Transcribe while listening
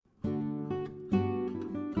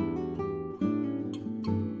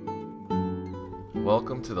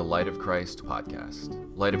Welcome to the Light of Christ podcast.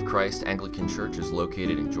 Light of Christ Anglican Church is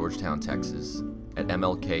located in Georgetown, Texas, at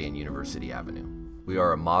MLK and University Avenue. We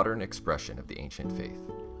are a modern expression of the ancient faith.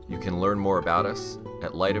 You can learn more about us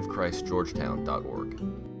at lightofchristgeorgetown.org.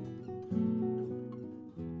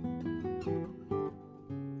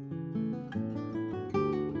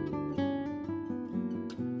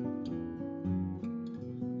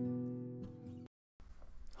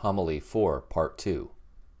 Homily 4, Part 2.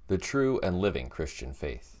 The True and Living Christian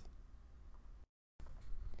Faith.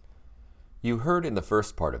 You heard in the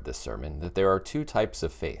first part of this sermon that there are two types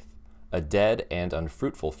of faith, a dead and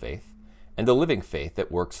unfruitful faith, and a living faith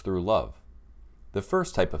that works through love. The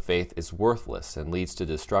first type of faith is worthless and leads to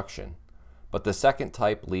destruction, but the second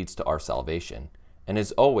type leads to our salvation and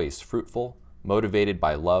is always fruitful, motivated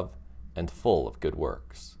by love, and full of good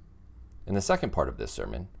works. In the second part of this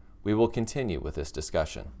sermon, we will continue with this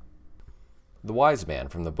discussion. The wise man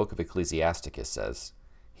from the book of Ecclesiasticus says,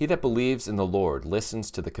 "He that believes in the Lord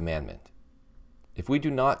listens to the commandment." If we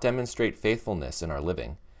do not demonstrate faithfulness in our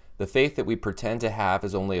living, the faith that we pretend to have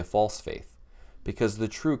is only a false faith, because the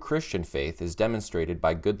true Christian faith is demonstrated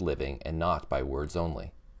by good living and not by words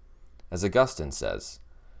only. As Augustine says,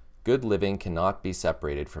 good living cannot be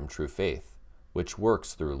separated from true faith, which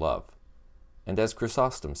works through love. And as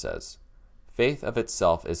Chrysostom says, faith of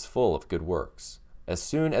itself is full of good works. As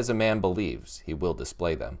soon as a man believes, he will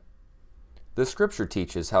display them. The Scripture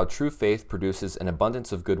teaches how true faith produces an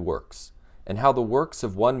abundance of good works, and how the works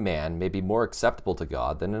of one man may be more acceptable to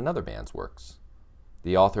God than another man's works.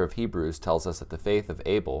 The author of Hebrews tells us that the faith of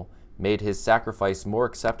Abel made his sacrifice more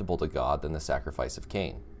acceptable to God than the sacrifice of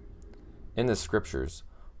Cain. In the Scriptures,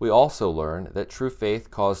 we also learn that true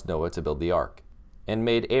faith caused Noah to build the ark, and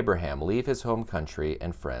made Abraham leave his home country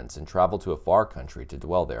and friends and travel to a far country to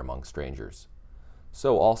dwell there among strangers.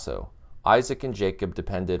 So also, Isaac and Jacob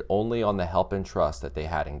depended only on the help and trust that they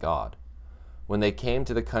had in God. When they came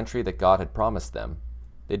to the country that God had promised them,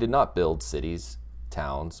 they did not build cities,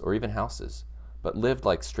 towns, or even houses, but lived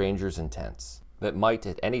like strangers in tents that might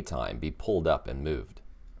at any time be pulled up and moved.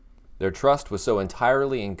 Their trust was so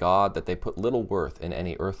entirely in God that they put little worth in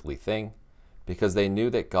any earthly thing, because they knew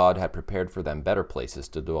that God had prepared for them better places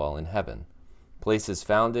to dwell in heaven, places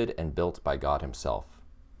founded and built by God himself.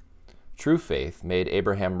 True faith made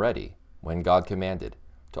Abraham ready, when God commanded,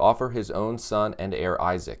 to offer his own son and heir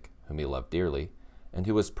Isaac, whom he loved dearly, and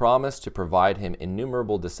who was promised to provide him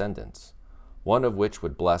innumerable descendants, one of which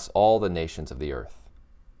would bless all the nations of the earth.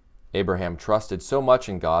 Abraham trusted so much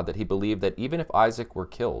in God that he believed that even if Isaac were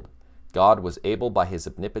killed, God was able by his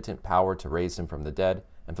omnipotent power to raise him from the dead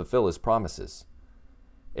and fulfill his promises.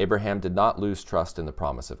 Abraham did not lose trust in the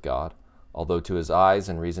promise of God, although to his eyes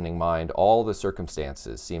and reasoning mind all the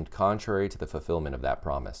circumstances seemed contrary to the fulfillment of that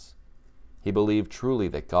promise. He believed truly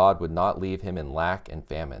that God would not leave him in lack and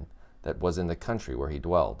famine that was in the country where he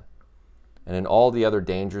dwelled. And in all the other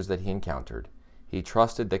dangers that he encountered, he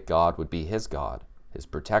trusted that God would be his God, his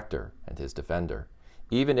protector, and his defender,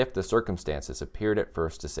 even if the circumstances appeared at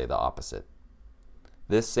first to say the opposite.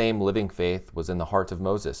 This same living faith was in the heart of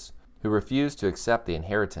Moses, who refused to accept the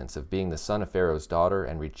inheritance of being the son of Pharaoh's daughter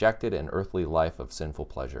and rejected an earthly life of sinful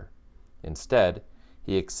pleasure. Instead,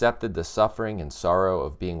 he accepted the suffering and sorrow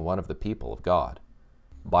of being one of the people of God.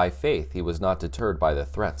 By faith, he was not deterred by the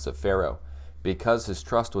threats of Pharaoh, because his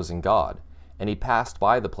trust was in God, and he passed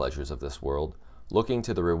by the pleasures of this world, looking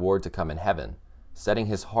to the reward to come in heaven, setting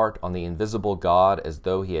his heart on the invisible God as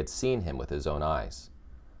though he had seen him with his own eyes.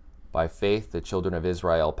 By faith, the children of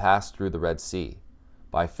Israel passed through the Red Sea.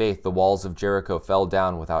 By faith, the walls of Jericho fell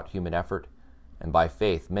down without human effort, and by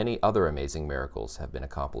faith, many other amazing miracles have been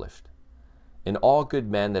accomplished. In all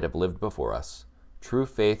good men that have lived before us, true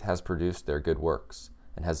faith has produced their good works,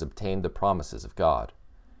 and has obtained the promises of God.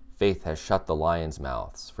 Faith has shut the lions'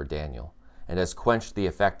 mouths for Daniel, and has quenched the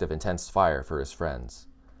effect of intense fire for his friends.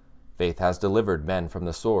 Faith has delivered men from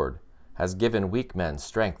the sword, has given weak men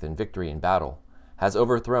strength and victory in battle, has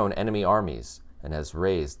overthrown enemy armies, and has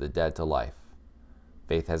raised the dead to life.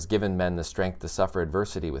 Faith has given men the strength to suffer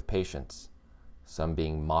adversity with patience, some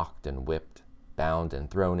being mocked and whipped, bound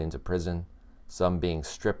and thrown into prison, some being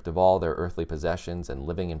stripped of all their earthly possessions and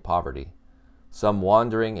living in poverty, some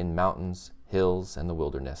wandering in mountains, hills, and the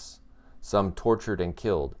wilderness, some tortured and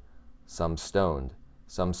killed, some stoned,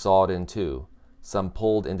 some sawed in two, some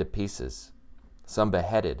pulled into pieces, some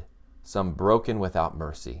beheaded, some broken without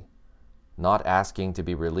mercy, not asking to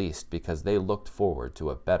be released because they looked forward to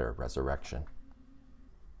a better resurrection.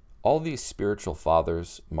 All these spiritual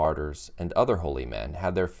fathers, martyrs, and other holy men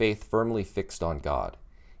had their faith firmly fixed on God,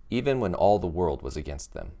 even when all the world was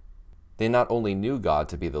against them. They not only knew God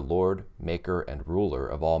to be the Lord, Maker, and Ruler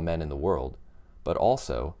of all men in the world, but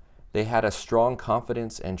also they had a strong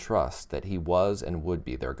confidence and trust that he was and would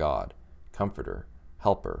be their God, comforter,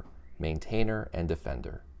 helper, maintainer, and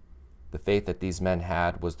defender. The faith that these men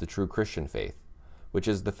had was the true Christian faith, which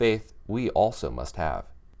is the faith we also must have.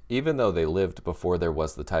 Even though they lived before there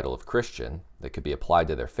was the title of Christian that could be applied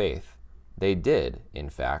to their faith, they did, in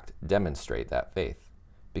fact, demonstrate that faith,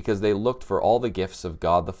 because they looked for all the gifts of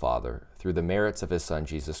God the Father through the merits of his Son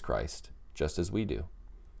Jesus Christ, just as we do.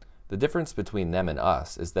 The difference between them and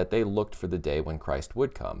us is that they looked for the day when Christ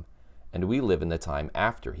would come, and we live in the time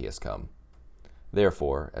after he has come.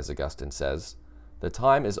 Therefore, as Augustine says, the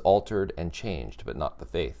time is altered and changed, but not the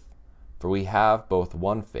faith, for we have both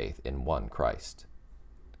one faith in one Christ.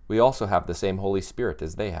 We also have the same Holy Spirit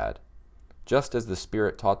as they had. Just as the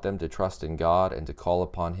Spirit taught them to trust in God and to call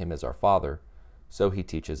upon him as our Father, so he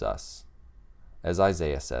teaches us. As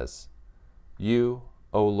Isaiah says, "You,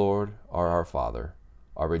 O Lord, are our Father.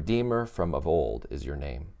 Our Redeemer from of old is your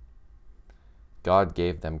name." God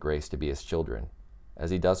gave them grace to be his children,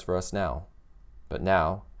 as he does for us now. But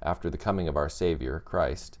now, after the coming of our Savior,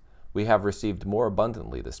 Christ, we have received more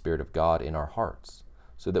abundantly the Spirit of God in our hearts,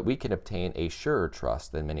 so that we can obtain a surer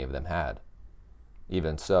trust than many of them had.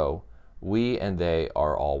 Even so, we and they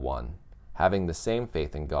are all one, having the same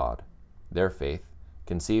faith in God. Their faith,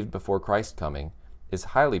 conceived before Christ's coming, is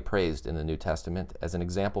highly praised in the New Testament as an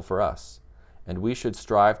example for us, and we should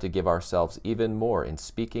strive to give ourselves even more in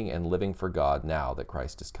speaking and living for God now that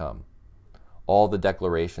Christ has come. All the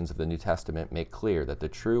declarations of the New Testament make clear that the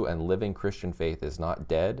true and living Christian faith is not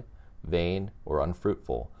dead, vain, or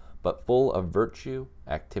unfruitful, but full of virtue,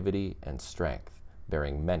 activity, and strength,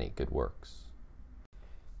 bearing many good works.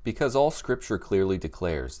 Because all Scripture clearly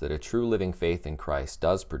declares that a true living faith in Christ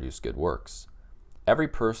does produce good works, every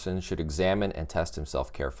person should examine and test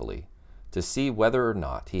himself carefully to see whether or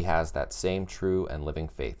not he has that same true and living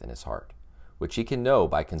faith in his heart, which he can know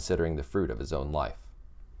by considering the fruit of his own life.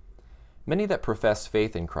 Many that profess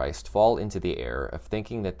faith in Christ fall into the error of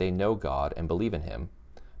thinking that they know God and believe in him,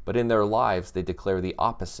 but in their lives they declare the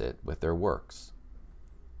opposite with their works.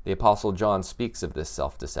 The Apostle John speaks of this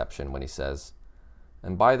self-deception when he says,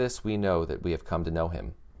 "And by this we know that we have come to know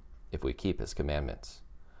him, if we keep his commandments.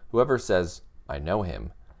 Whoever says, 'I know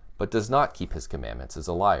him,' but does not keep his commandments is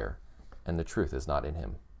a liar, and the truth is not in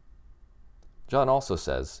him." John also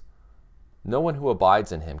says, "No one who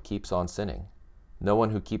abides in him keeps on sinning. No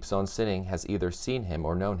one who keeps on sinning has either seen him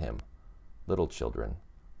or known him. Little children,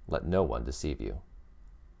 let no one deceive you."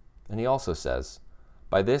 And he also says,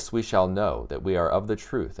 "By this we shall know that we are of the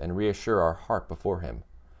truth and reassure our heart before him.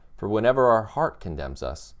 For whenever our heart condemns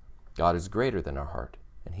us, God is greater than our heart,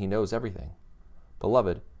 and he knows everything.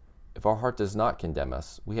 Beloved, if our heart does not condemn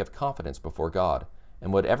us, we have confidence before God,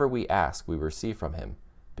 and whatever we ask we receive from him,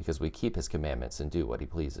 because we keep his commandments and do what he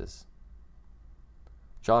pleases."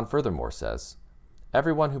 John furthermore says,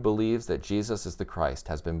 "Everyone who believes that Jesus is the Christ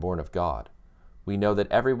has been born of God. We know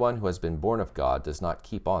that everyone who has been born of God does not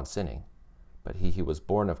keep on sinning, but he who was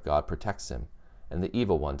born of God protects him, and the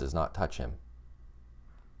evil one does not touch him."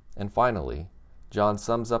 And finally, John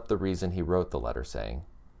sums up the reason he wrote the letter, saying,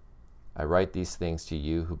 "I write these things to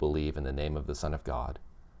you who believe in the name of the Son of God,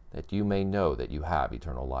 that you may know that you have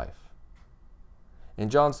eternal life." In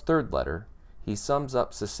John's third letter, he sums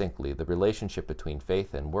up succinctly the relationship between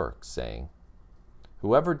faith and works, saying,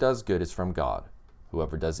 "Whoever does good is from God.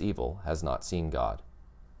 Whoever does evil has not seen God."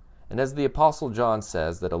 And as the Apostle John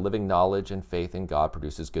says that a living knowledge and faith in God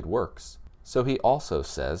produces good works, so he also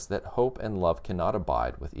says that hope and love cannot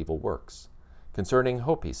abide with evil works. Concerning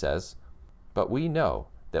hope, he says, "But we know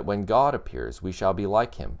that when God appears we shall be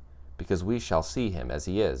like him, because we shall see him as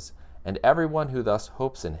he is, and everyone who thus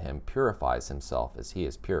hopes in him purifies himself as he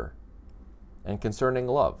is pure." And concerning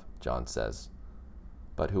love, John says,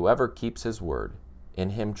 "But whoever keeps his word,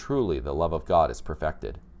 in him truly the love of God is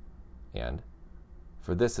perfected." And,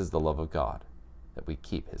 "For this is the love of God, that we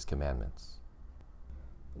keep his commandments."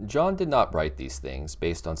 John did not write these things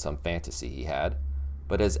based on some fantasy he had,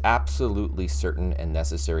 but as absolutely certain and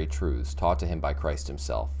necessary truths taught to him by Christ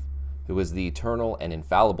himself, who is the eternal and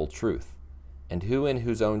infallible truth, and who in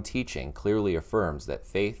whose own teaching clearly affirms that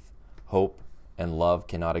faith, hope, and love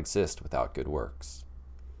cannot exist without good works.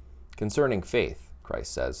 Concerning faith,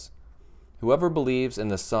 Christ says, "Whoever believes in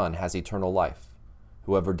the Son has eternal life.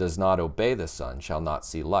 Whoever does not obey the Son shall not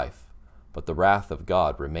see life, but the wrath of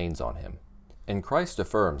God remains on him." And Christ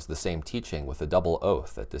affirms the same teaching with a double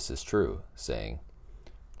oath that this is true, saying,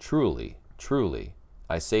 "Truly, truly,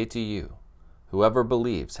 I say to you, whoever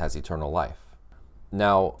believes has eternal life."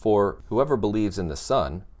 Now, for whoever believes in the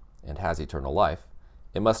Son and has eternal life,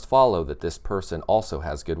 it must follow that this person also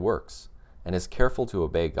has good works, and is careful to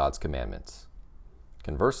obey God's commandments.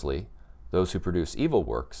 Conversely, those who produce evil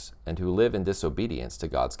works and who live in disobedience to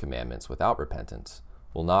God's commandments without repentance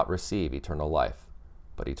will not receive eternal life,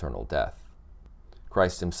 but eternal death.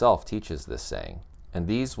 Christ himself teaches this saying, and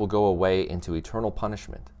these will go away into eternal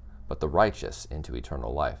punishment, but the righteous into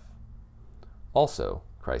eternal life. Also,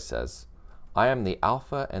 Christ says, I am the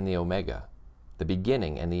Alpha and the Omega, the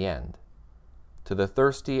beginning and the end. To the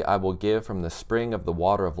thirsty I will give from the spring of the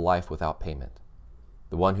water of life without payment.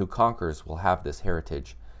 The one who conquers will have this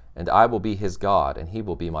heritage, and I will be his God, and he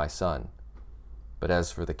will be my son. But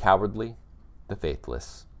as for the cowardly, the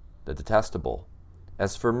faithless, the detestable,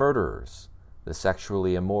 as for murderers, the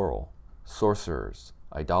sexually immoral, sorcerers,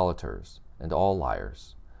 idolaters, and all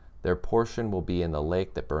liars, their portion will be in the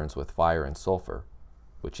lake that burns with fire and sulfur,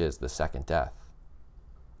 which is the second death.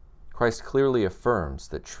 Christ clearly affirms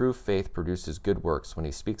that true faith produces good works when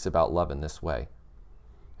he speaks about love in this way.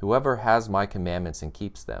 Whoever has my commandments and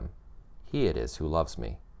keeps them, he it is who loves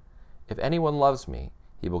me. If anyone loves me,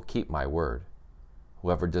 he will keep my word.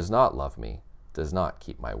 Whoever does not love me does not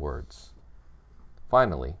keep my words.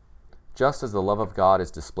 Finally, just as the love of God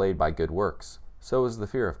is displayed by good works, so is the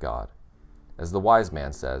fear of God. As the wise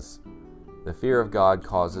man says, the fear of God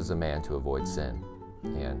causes a man to avoid sin,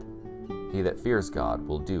 and he that fears God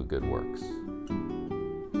will do good works.